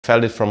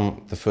Felt it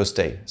from the first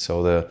day.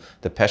 So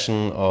the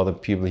passion the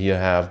people here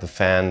have, the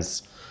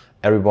fans,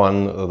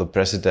 everyone, the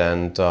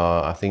president,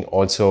 I think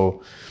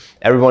also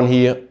everyone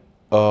here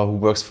who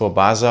works for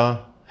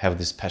Barca have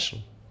this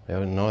passion.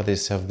 You know, they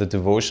have the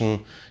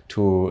devotion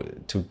to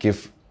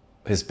give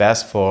his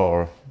best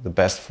for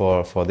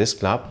this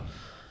club.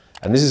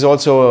 And this is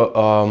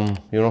also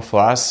you know, for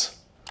us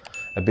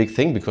a big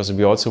thing, because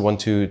we also want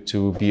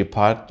to be a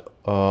part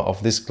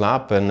of this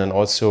club, and then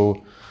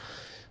also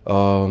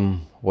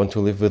want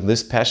to live with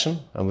this passion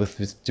and with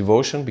this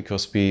devotion,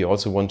 because we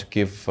also want to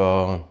give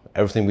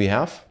everything we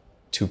have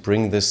to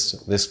bring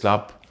this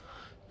club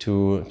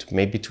to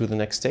maybe to the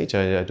next stage.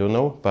 I don't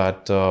know,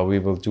 but we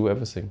will do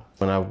everything.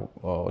 When I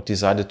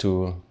decided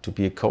to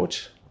be a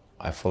coach,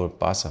 I followed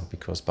Barca,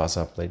 because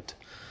Barca played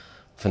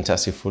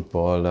fantastic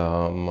football.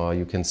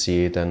 You can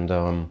see it,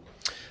 and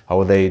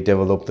how they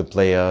developed the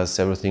players.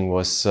 Everything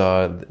was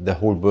the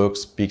whole work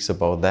speaks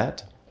about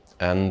that,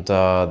 and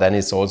then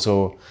it's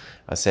also,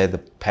 I say, the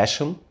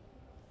passion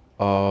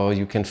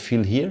you can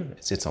feel here.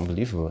 It's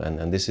unbelievable,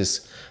 and this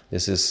is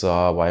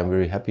why I'm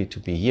very happy to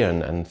be here.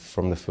 And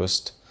from the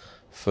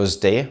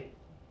first day,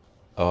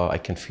 I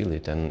can feel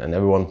it, and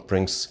everyone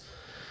brings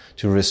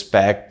to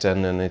respect,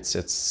 and it's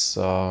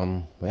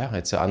yeah,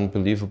 it's an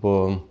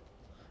unbelievable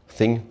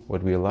thing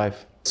what we are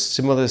alive.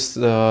 Similar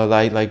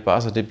like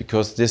Barca did,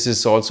 because this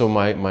is also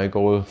my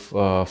goal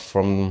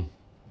from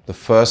the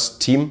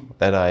first team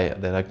that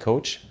I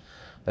coach.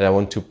 That I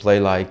want to play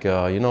like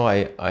you know,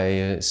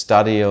 I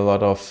study a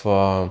lot of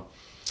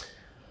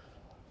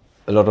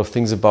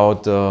things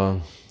about the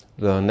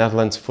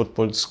Netherlands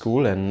football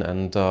school,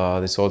 and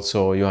this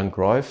also Johan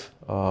Cruyff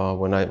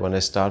when I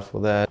start for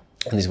that,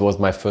 and this was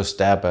my first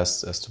step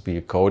as to be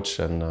a coach,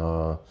 and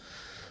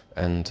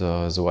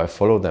so I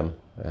follow them,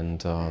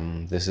 and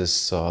this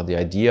is the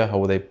idea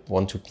how they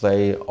want to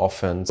play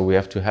offense. We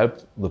have to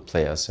help the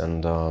players,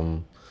 and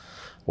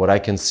what I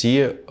can see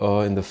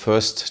in the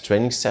first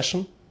training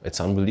session, it's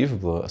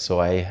unbelievable.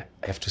 So I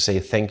have to say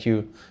thank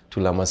you to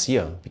La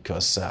Masia,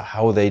 because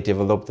how they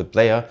develop the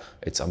player,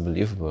 it's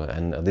unbelievable.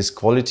 And this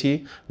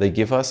quality they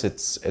give us,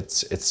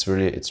 it's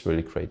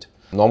really great.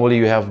 Normally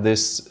you have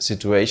this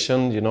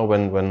situation, you know,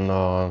 when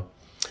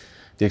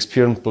the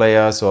experienced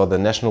players or the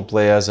national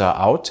players are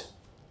out,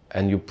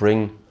 and you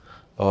bring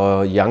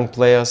young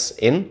players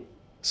in,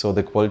 so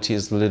the quality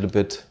is a little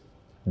bit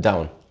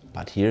down.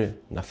 But here,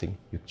 nothing.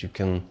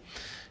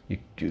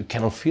 You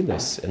cannot feel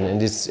this,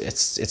 and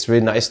it's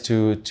really nice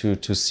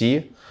to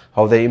see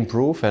how they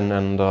improve,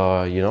 and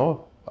you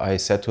know, I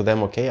said to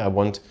them, okay, I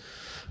want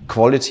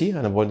quality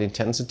and I want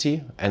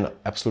intensity and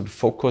absolute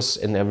focus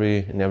in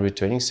every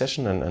training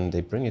session, and they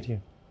bring it here,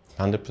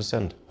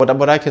 100%.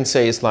 What I can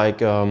say is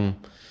like I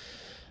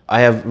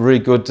have really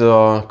good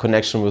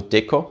connection with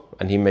Deco,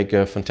 and he make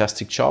a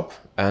fantastic job,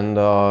 and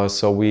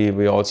so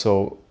we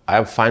also,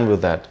 I'm fine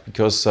with that,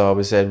 because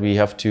we said we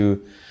have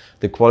to,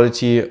 the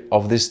quality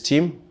of this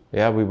team,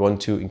 yeah, we want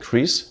to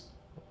increase,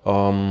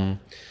 and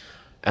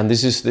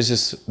this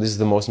is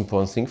the most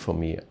important thing for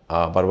me.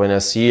 But when I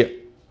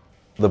see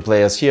the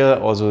players here,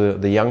 also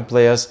the young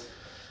players,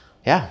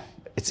 yeah,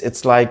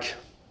 it's like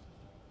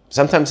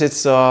sometimes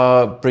it's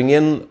bring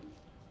in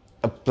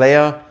a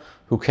player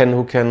who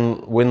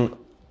can win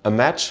a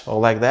match or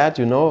like that,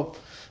 you know.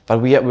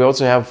 But we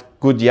also have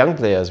good young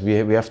players.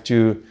 We have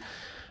to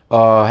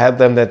help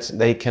them that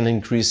they can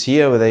increase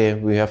here.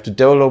 We have to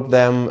develop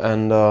them,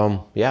 and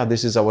yeah,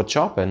 this is our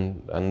job,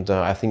 and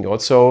I think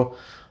also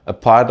a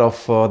part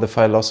of the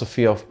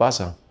philosophy of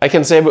Barca. I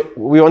can say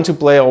we want to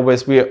play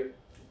always. We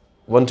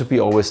want to be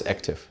always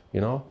active.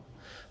 You know,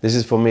 this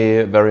is for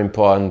me very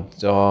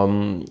important.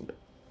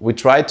 We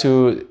try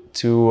to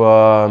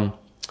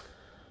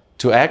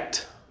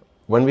act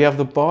when we have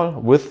the ball,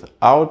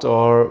 without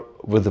or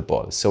with the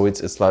ball. So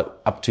it's like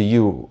up to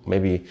you.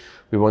 Maybe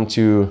we want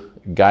to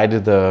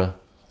guide the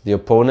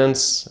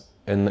opponents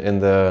in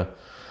the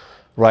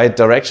right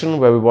direction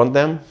where we want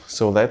them,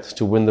 so that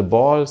to win the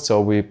ball.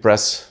 So we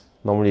press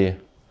normally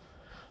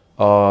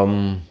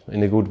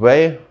in a good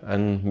way,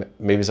 and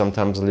maybe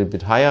sometimes a little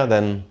bit higher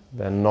than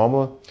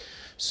normal.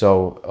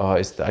 So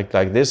it's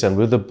like this, and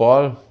with the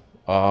ball,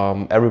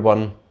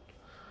 everyone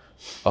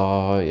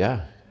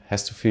yeah,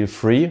 has to feel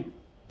free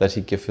that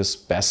he gives his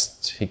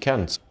best he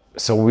can.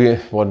 So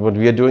what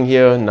we are doing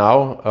here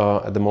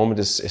now at the moment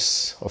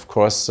is of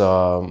course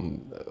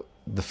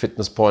the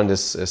fitness point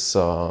is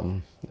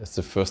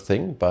the first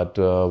thing, but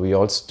we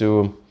also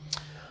do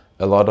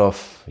a lot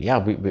of, yeah,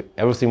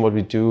 everything what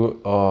we do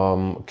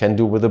can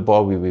do with the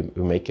ball, we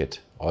make it.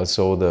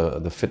 Also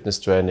the fitness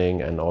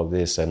training and all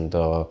this, and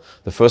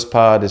the first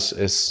part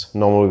is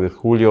normally with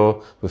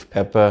Julio, with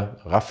Pepe,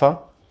 Rafa,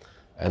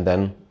 and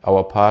then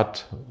our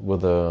part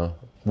with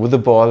the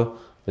ball.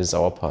 This is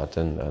our part,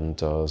 and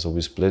so we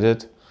split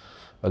it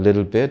a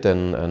little bit,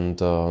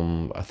 and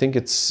I think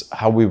it's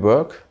how we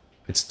work.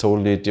 It's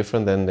totally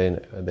different than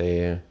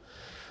they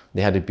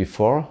had it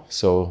before.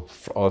 So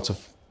also,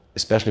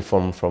 especially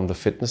from the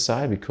fitness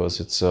side,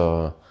 because it's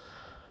a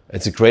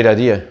great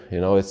idea.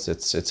 You know,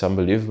 it's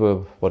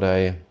unbelievable what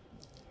I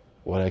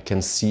what I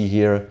can see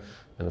here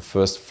in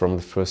from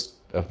the first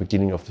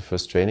beginning of the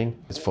first training.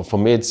 For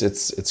me,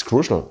 it's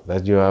crucial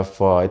that you have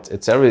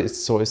it's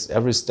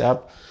every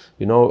step.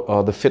 You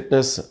know, the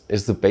fitness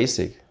is the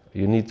basic.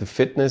 You need the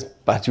fitness,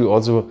 but you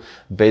also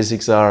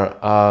basics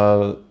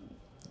are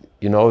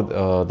you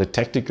know, the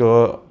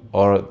technical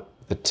or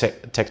the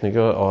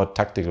technical or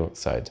tactical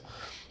side,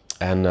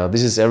 and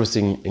this is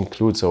everything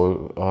includes.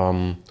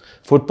 So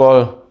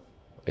football,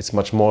 it's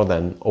much more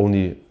than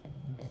only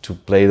to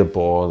play the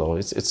ball, or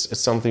it's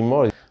something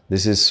more.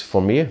 This is,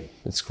 for me,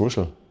 it's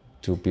crucial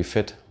to be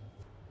fit.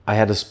 I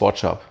had a sport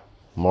shop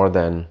more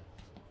than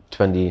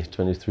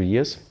 23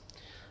 years,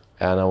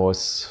 and I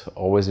was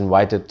always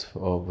invited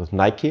with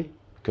Nike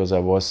because I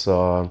was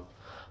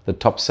the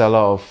top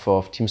seller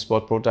of team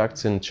sport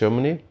products in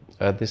Germany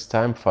at this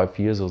time, 5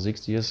 years or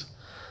 6 years,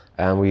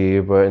 and we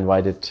were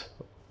invited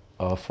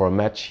for a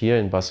match here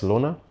in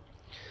Barcelona,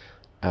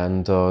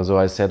 and so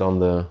I sat on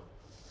the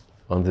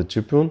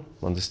tribune,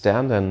 on the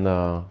stand, and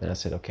I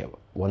said, okay,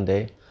 one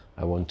day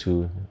I want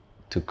to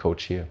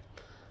coach here.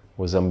 It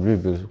was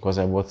unbelievable because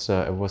I was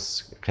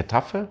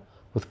Getafe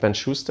with Ben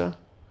Schuster,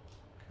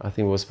 I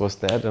think was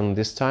that on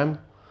this time,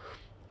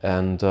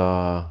 and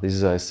this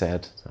is, I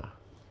said,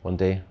 one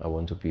day I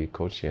want to be a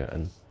coach here,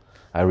 and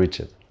I reached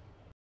it.